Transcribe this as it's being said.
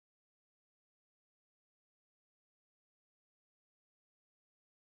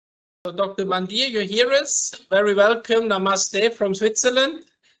So Dr. Mandir, you hear us? Very welcome. Namaste from Switzerland.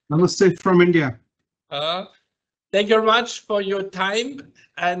 Namaste from India. Thank you very much for your time.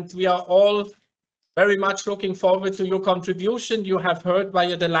 And we are all very much looking forward to your contribution. You have heard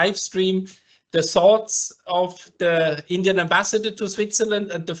via the live stream the thoughts of the Indian ambassador to Switzerland,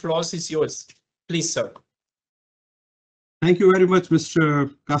 and the floor is yours. Please, sir. Thank you very much,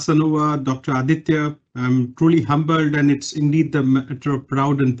 Mr. Casanova, Dr. Aditya. I'm truly humbled, and it's indeed the matter of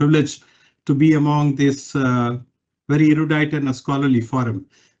proud and privilege to be among this very erudite and a scholarly forum.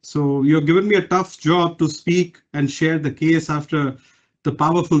 So you've given me a tough job to speak and share the case after the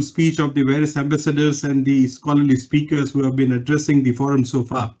powerful speech of the various ambassadors and the scholarly speakers who have been addressing the forum so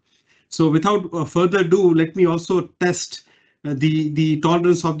far. So without further ado, let me also test the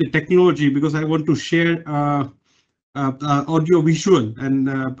tolerance of the technology, because I want to share audio visual, and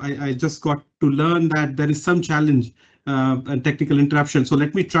I just got to learn that there is some challenge and technical interruption. So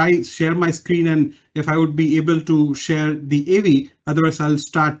let me try share my screen, and if I would be able to share the AV, otherwise I'll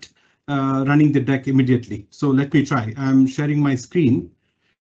start running the deck immediately. So let me try. I'm sharing my screen.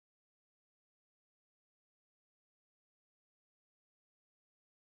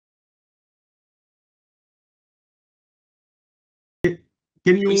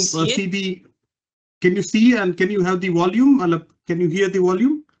 Can you see the? Can you see, and can you have the volume? Can you hear the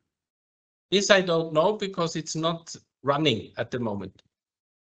volume? This I don't know, because it's not running at the moment.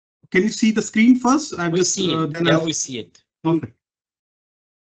 Can you see the screen first? We see it. Yeah, we see it. Okay.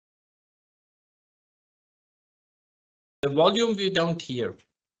 The volume we don't hear.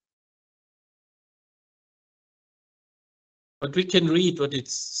 But we can read what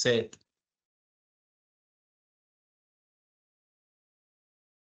it's said.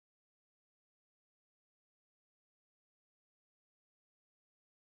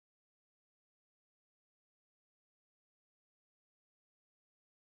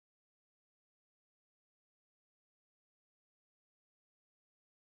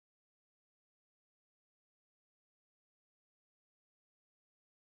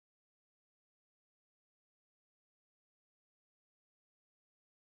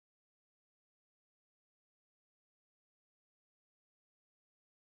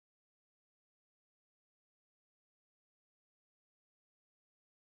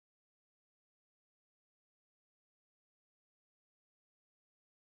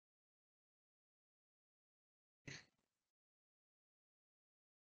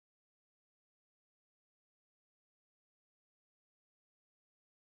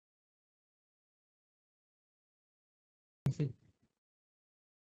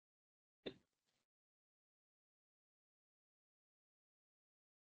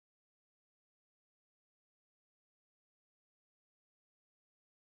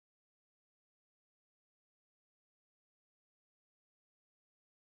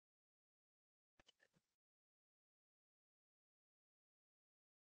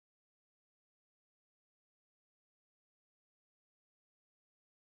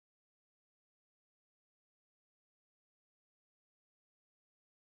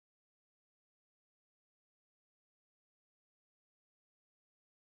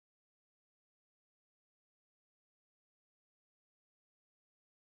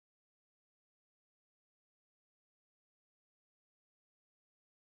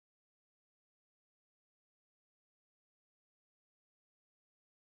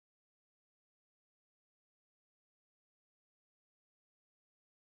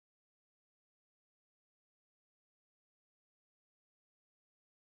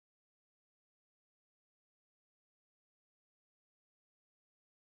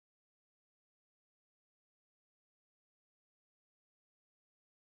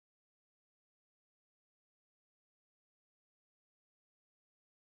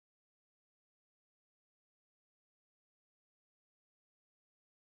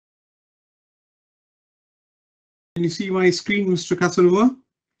 Can you see my screen, Mr. Casanova?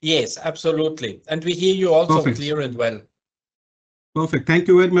 Yes, absolutely. And we hear you also Perfect. Clear and well. Perfect. Thank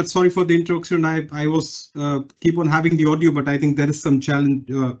you very much. Sorry for the interruption. I was keep on having the audio, but I think there is some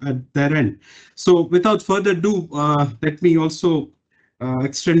challenge at their end. So without further ado, let me also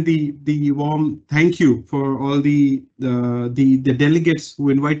extend the warm thank you for all the delegates who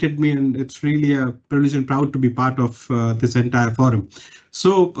invited me, and it's really a privilege and proud to be part of this entire forum.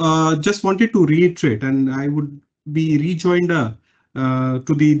 So just wanted to reiterate, and I would be rejoinder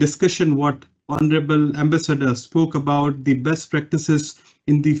to the discussion what Honorable Ambassador spoke about the best practices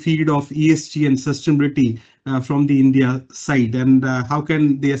in the field of ESG and sustainability from the India side, and how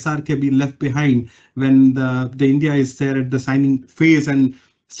can the SRK be left behind when the India is there at the signing phase and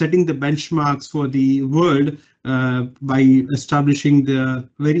setting the benchmarks for the world by establishing the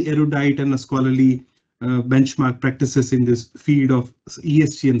very erudite and scholarly benchmark practices in this field of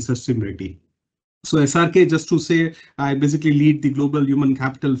ESG and sustainability. So SRK, just to say, I basically lead the global human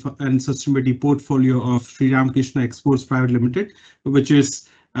capital and sustainability portfolio of Shree Ramkrishna Exports Private Limited, which is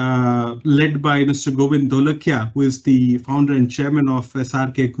led by Mr. Govind Dholakia, who is the founder and chairman of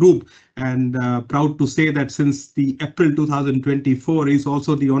SRK Group, and proud to say that since the April 2024, he is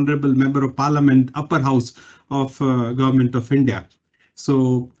also the Honorable Member of Parliament, Upper House of Government of India.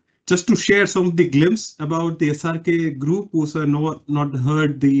 So just to share some of the glimpse about the SRK Group, who's not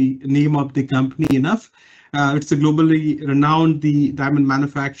heard the name of the company enough. It's a globally renowned diamond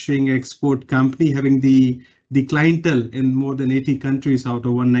manufacturing export company, having the clientele in more than 80 countries out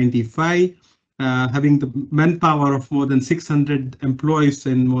of 195, having the manpower of more than 600 employees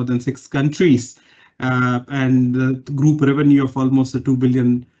in more than 6 countries, and the group revenue of almost $2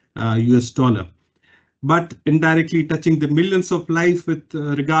 billion US. But indirectly touching the millions of lives with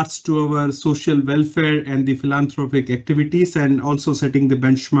regards to our social welfare and the philanthropic activities, and also setting the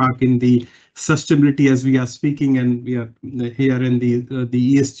benchmark in the sustainability as we are speaking, and we are here in the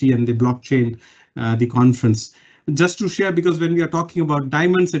ESG and the blockchain, the conference. Just to share, because when we are talking about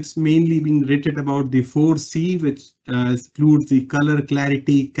diamonds, it's mainly being rated about the 4C, which includes the color,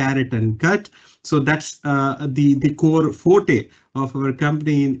 clarity, carat, and cut. So that's the core forte of our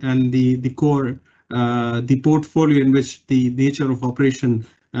company and the core the portfolio in which the nature of operation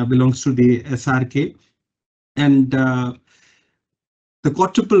belongs to the SRK. And the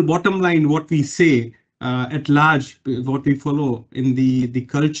quadruple bottom line, what we say at large, what we follow in the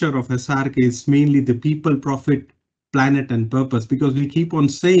culture of SRK is mainly the people, profit, planet, and purpose, because we keep on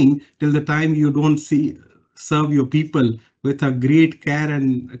saying till the time you don't serve your people with a great care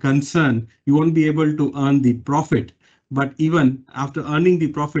and concern, you won't be able to earn the profit. But even after earning the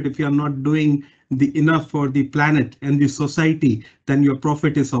profit, if you are not doing enough for the planet and the society, then your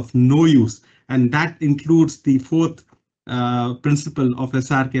profit is of no use. And that includes the fourth principle of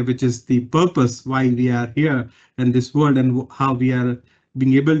SRK, which is the purpose, why we are here in this world and how we are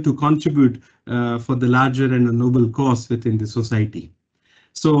being able to contribute for the larger and a noble cause within the society.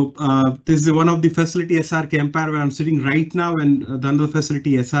 So this is one of the facility SRK Empire where I'm sitting right now, and the other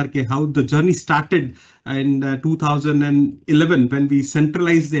facility SRK, how the journey started in 2011 when we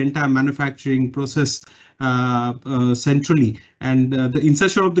centralized the entire manufacturing process centrally. And the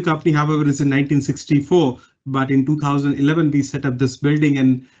inception of the company, however, is in 1964. But in 2011, we set up this building,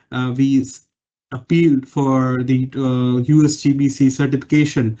 and we appealed for the USGBC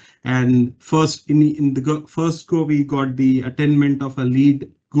certification, and first in the first go we got the attainment of a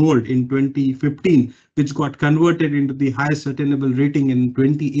LEED Gold in 2015, which got converted into the highest attainable rating in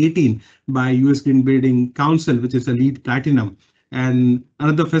 2018 by US Green Building Council, which is a LEED Platinum. And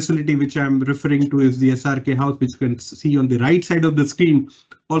another facility which I'm referring to is the SRK House, which you can see on the right side of the screen,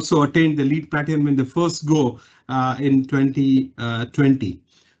 also attained the LEED Platinum in the first go in 2020.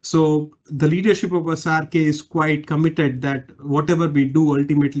 So the leadership of SRK is quite committed that whatever we do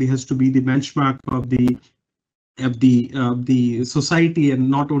ultimately has to be the benchmark of the society, and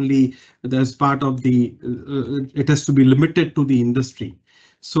not only as part of the it has to be limited to the industry.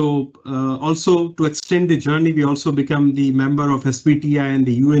 So also to extend the journey, we also become the member of SBTI and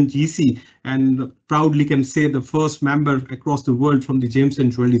the UNGC, and proudly can say the first member across the world from the gems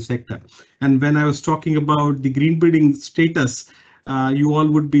and jewelry sector. And when I was talking about the green building status, you all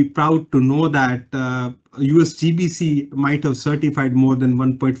would be proud to know that USGBC might have certified more than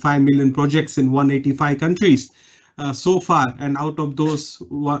 1.5 million projects in 185 countries so far, and out of those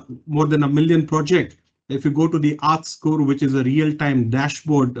more than 1 million projects, if you go to the ARC score, which is a real-time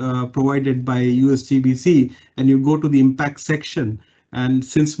dashboard provided by USGBC, and you go to the impact section, and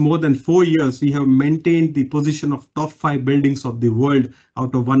since more than 4 years, we have maintained the position of top 5 buildings of the world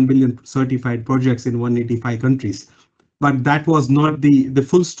out of 1 million certified projects in 185 countries. But that was not the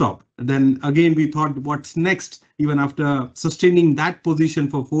full stop. Then again, we thought, what's next? Even after sustaining that position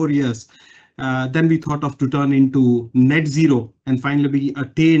for 4 years, then we thought of to turn into net zero, and finally we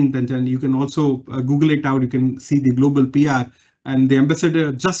attained. And then you can also Google it out. You can see the global PR, and the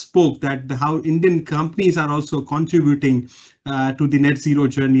ambassador just spoke that how Indian companies are also contributing to the net zero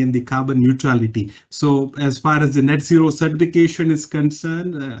journey and the carbon neutrality. So as far as the net zero certification is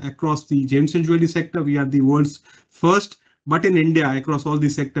concerned, across the gems and jewelry sector, we are the world's first, but in India, across all the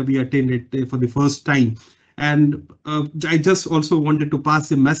sector, we attained it for the first time. And I just also wanted to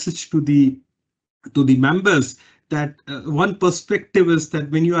pass a message to the members that one perspective is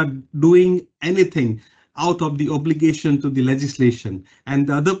that when you are doing anything out of the obligation to the legislation, and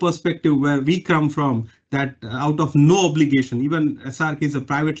the other perspective where we come from, that out of no obligation, even SRK is a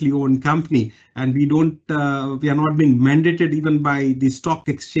privately owned company, and we are not being mandated even by the stock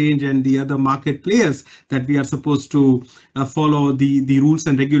exchange and the other market players that we are supposed to follow the rules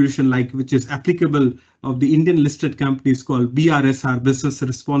and regulation like which is applicable of the Indian listed companies called BRSR, Business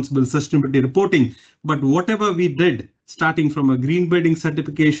Responsible Sustainability Reporting. But whatever we did, starting from a green building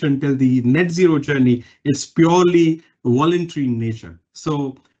certification till the net zero journey, it's purely voluntary in nature.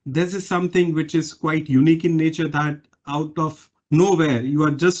 So this is something which is quite unique in nature, that out of nowhere you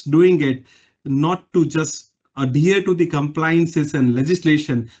are just doing it, not to just adhere to the compliances and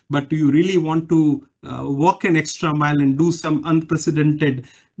legislation, but do you really want to walk an extra mile and do some unprecedented,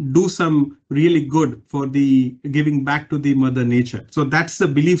 do some really good for the giving back to the mother nature. So that's the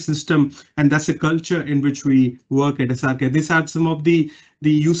belief system, and that's a culture in which we work at SRK. These are some of the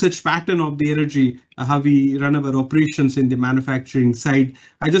usage pattern of the energy, how we run our operations in the manufacturing side.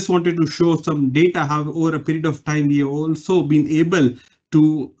 I just wanted to show some data how over a period of time we have also been able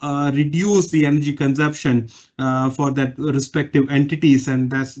to reduce the energy consumption for that respective entities,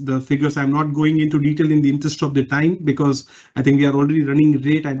 and that's the figures. I'm not going into detail in the interest of the time because I think we are already running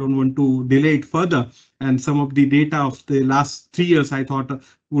late. I don't want to delay it further. And some of the data of the last 3 years I thought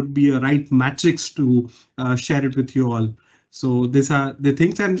would be a right matrix to share it with you all. So these are the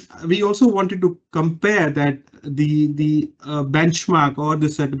things, and we also wanted to compare that the benchmark or the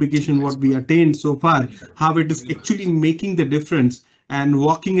certification what we attained so far, how it is actually making the difference and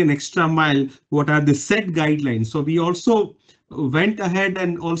walking an extra mile, what are the set guidelines. So we also went ahead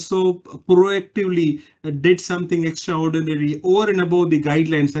and also proactively did something extraordinary over and above the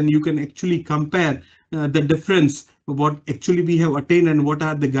guidelines, and you can actually compare the difference, what actually we have attained and what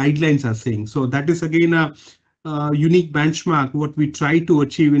are the guidelines are saying. So that is again a unique benchmark, what we try to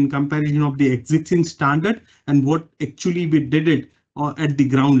achieve in comparison of the existing standard and what actually we did it at the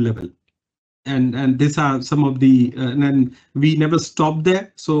ground level. And these are some of the, and then we never stopped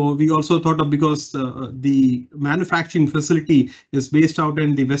there. So we also thought of, because the manufacturing facility is based out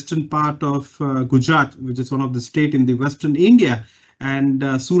in the western part of Gujarat, which is one of the state in the western India, and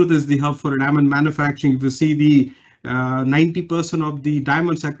Surat is the hub for diamond manufacturing. If you see the 90% of the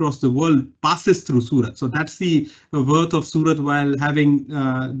diamonds across the world passes through Surat. So that's the worth of Surat, while having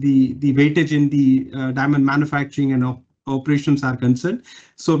the weightage in the diamond manufacturing and operations are concerned.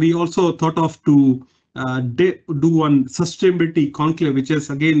 So we also thought of to do one sustainability conclave, which is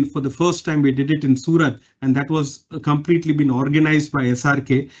again for the first time we did it in Surat, and that was completely been organized by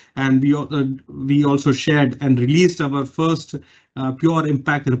SRK. And we also shared and released our first pure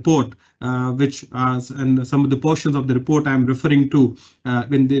impact report, which and some of the portions of the report I'm referring to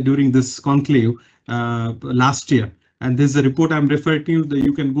during this conclave last year. And this is a report I'm referring to that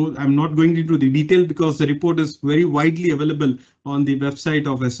you can go. I'm not going into the detail because the report is very widely available on the website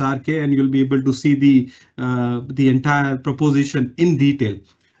of SRK, and you'll be able to see the entire proposition in detail.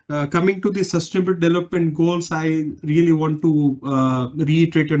 Coming to the Sustainable Development Goals, I really want to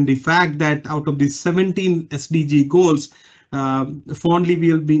reiterate on the fact that out of the 17 SDG goals, fondly we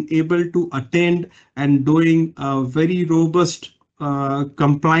have been able to attend and doing very robust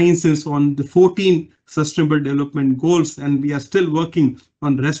compliances on the 14 Sustainable Development Goals, and we are still working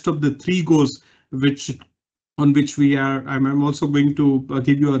on the rest of the 3 goals, on which we are. I'm also going to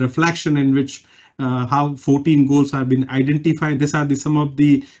give you a reflection in which how 14 goals have been identified. These are some of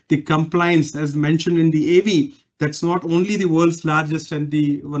the compliance as mentioned in the AV. That's not only the world's largest and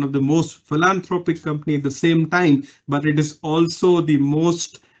one of the most philanthropic company at the same time, but it is also the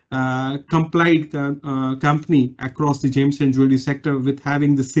most compliant company across the gems and jewelry sector, with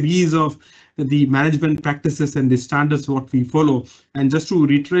having the series of the management practices and the standards what we follow. And just to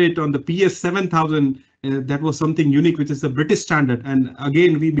reiterate on the PS 7000, that was something unique, which is the British standard. And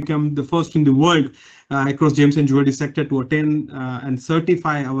again, we become the first in the world across gems and jewelry sector to attain and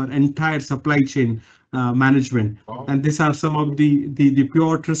certify our entire supply chain management. Wow. And these are some of the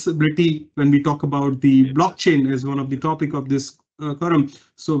pure traceability when we talk about the blockchain as one of the topic of this forum.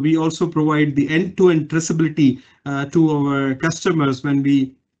 So we also provide the end-to-end traceability to our customers when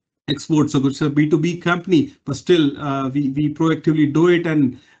we export. So it's a B2B company, but still we proactively do it,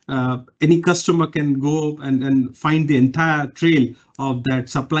 and any customer can go and find the entire trail of that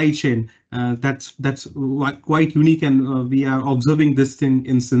supply chain. That's quite unique, and we are observing this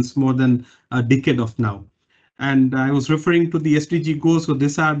thing since more than a decade of now. And I was referring to the SDG goals. So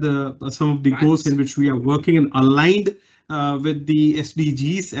these are some of the goals in which we are working and aligned with the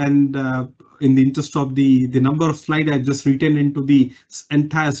SDGs, and in the interest of the number of slides, I just written into the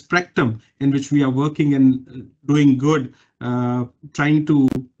entire spectrum in which we are working and doing good, trying to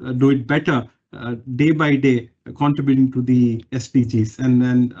do it better day by day contributing to the SDGs. And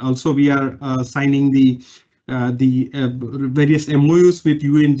then also we are signing the various MOUs with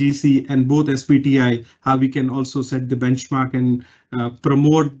UNGC and both SBTI, how we can also set the benchmark and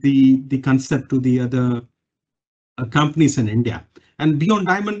promote the concept to the other companies in India. And beyond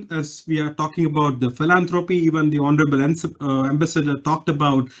diamond, as we are talking about the philanthropy, even the Honorable Ambassador talked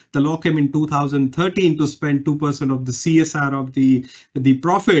about the law came in 2013 to spend 2% of the CSR of the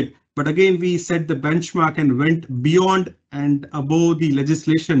profit. But again, we set the benchmark and went beyond and above the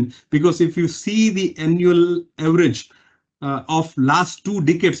legislation, because if you see the annual average of last 2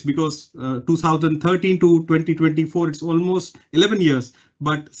 decades, because 2013 to 2024, it's almost 11 years.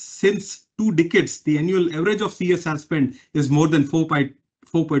 But since 2 decades, the annual average of CSR spend is more than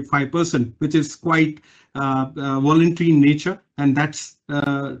 4.5%, which is quite voluntary in nature, and that's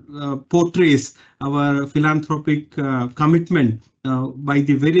portrays our philanthropic commitment by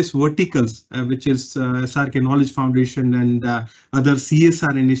the various verticals, which is SRK Knowledge Foundation and other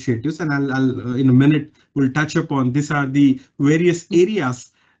CSR initiatives. And I'll in a minute will touch upon. These are the various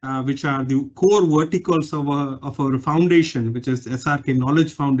areas which are the core verticals of our foundation, which is SRK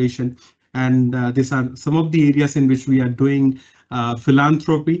Knowledge Foundation. And these are some of the areas in which we are doing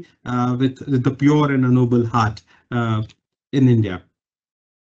philanthropy with the pure and a noble heart in India.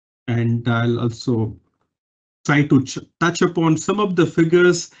 And I'll also try to touch upon some of the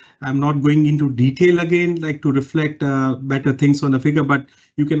figures. I'm not going into detail again, like to reflect better things on the figure, but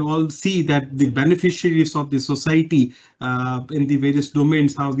you can all see that the beneficiaries of the society in the various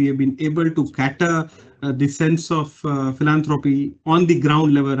domains, how we have been able to cater the sense of philanthropy on the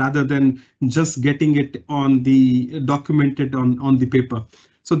ground level rather than just getting it on the documented on the paper.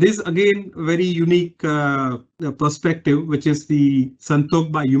 So this again very unique perspective, which is the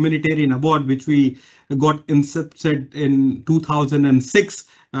Santokba Humanitarian Award, which we got incepted in 2006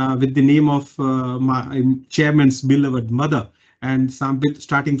 with the name of my chairman's beloved mother. And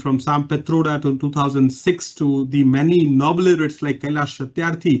starting from Sam Petroda to 2006 to the many Nobel laureates like Kailash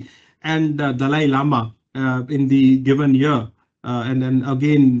Satyarthi and Dalai Lama in the given year. And then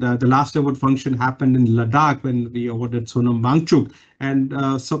again, the last award function happened in Ladakh when we awarded Sonam Wangchuk. And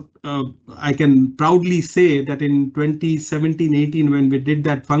so I can proudly say that in 2017-18, when we did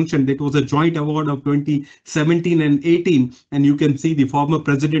that function, it was a joint award of 2017 and 18. And you can see the former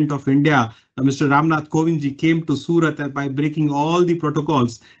President of India, Mr. Ramnath Kovindji, came to Surat by breaking all the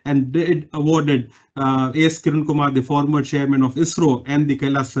protocols and did awarded A.S. Kiran Kumar, the former chairman of ISRO, and the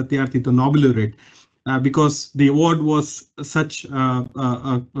Kailash Satyarthi, the Nobel laureate. Because the award was such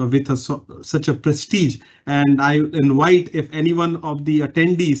such a prestige, and I invite, if anyone of the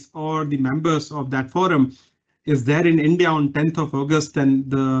attendees or the members of that forum is there in India on 10th of August, then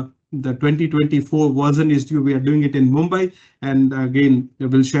the 2024 version is due. We are doing it in Mumbai, and again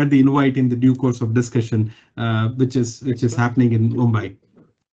we'll share the invite in the due course of discussion, which is happening in Mumbai.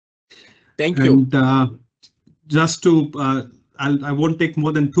 Thank you. And just to I won't take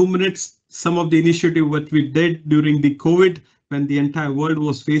more than 2 minutes. Some of the initiative what we did during the COVID, when the entire world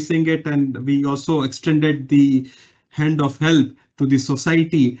was facing it, and we also extended the hand of help to the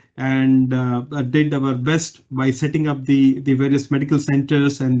society and did our best by setting up the various medical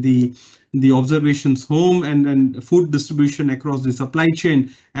centers and the observations home and food distribution across the supply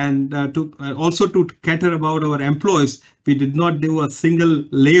chain, and to also to cater about our employees. We did not do a single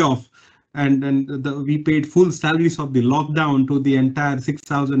layoff. And we paid full salaries of the lockdown to the entire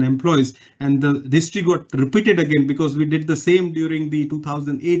 6,000 employees. And the history got repeated again because we did the same during the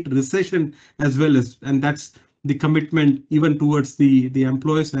 2008 recession as well as, and that's the commitment even towards the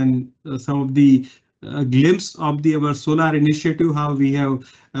employees. And some of the glimpse of our solar initiative, how we have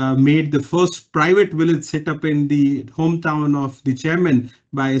made the first private village set up in the hometown of the chairman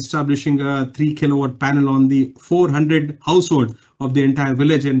by establishing a 3 kilowatt panel on the 400 household of the entire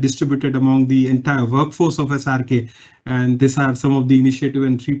village and distributed among the entire workforce of SRK. And these are some of the initiative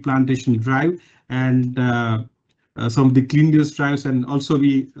and tree plantation drive and some of the cleanliness drives. And also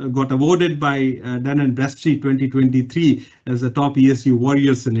we got awarded by Dun & Bradstreet 2023 as the top ESG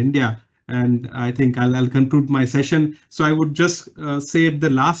warriors in India. And I think I'll conclude my session. So I would just say at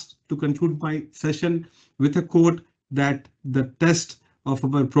the last to conclude my session with a quote that the test of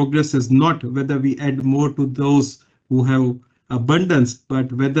our progress is not whether we add more to those who have abundance,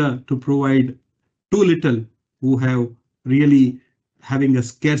 but whether to provide too little who have really having a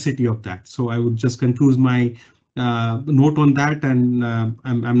scarcity of that. So I would just conclude my note on that, and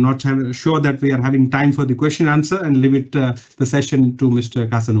I'm not sure that we are having time for the question answer, and leave it the session to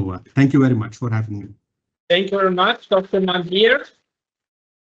Mr. Casanova. Thank you very much for having me. Thank you very much, Dr. Mandir.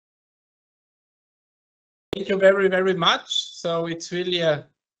 Thank you very, very much. So it's really a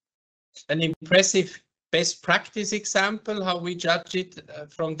an impressive best practice example, how we judge it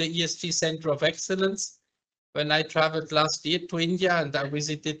from the ESG Center of Excellence. When I traveled last year to India and I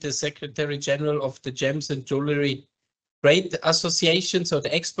visited the Secretary General of the Gems and Jewelry Trade Association, so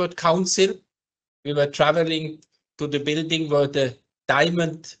the Expert Council, we were traveling to the building where the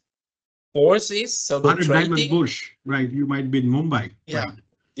diamond force is. So the Diamond Bush, right? You might be in Mumbai. Yeah. Right.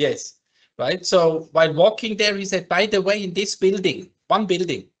 Yes. Right. So while walking there, he said, by the way, in this building, one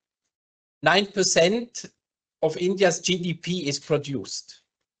building, 9% of India's GDP is produced.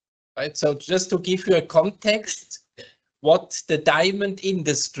 Right. So just to give you a context, what the diamond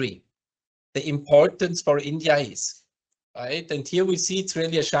industry, the importance for India is. Right. And here we see it's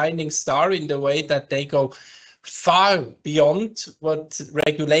really a shining star in the way that they go far beyond what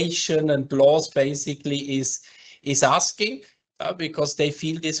regulation and laws basically is asking, because they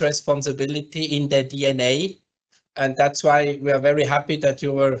feel this responsibility in their DNA. And that's why we are very happy that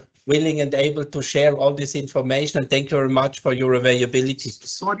you were willing and able to share all this information. And thank you very much for your availability.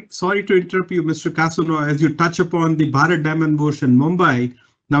 Sorry to interrupt you, Mr. Casanova, as you touch upon the Bharat Diamond Bush in Mumbai.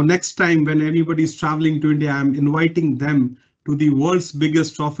 Now, next time when anybody is traveling to India, I'm inviting them to the world's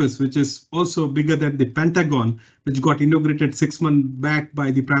biggest office, which is also bigger than the Pentagon, which got inaugurated 6 months back by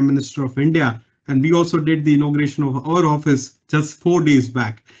the Prime Minister of India. And we also did the inauguration of our office just 4 days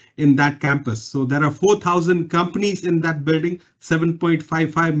back in that campus. So there are 4,000 companies in that building,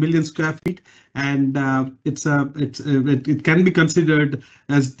 7.55 million square feet, and it can be considered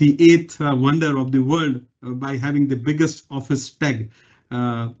as the 8th wonder of the world by having the biggest office tag,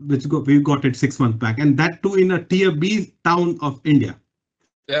 which we got it 6 months back, and that too in a tier B town of India.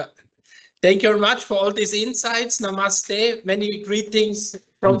 Yeah. Thank you very much for all these insights. Namaste. Many greetings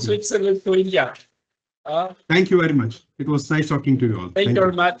from Switzerland to India. Thank you very much. It was nice talking to you all. Thank you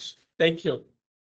very much. Thank you.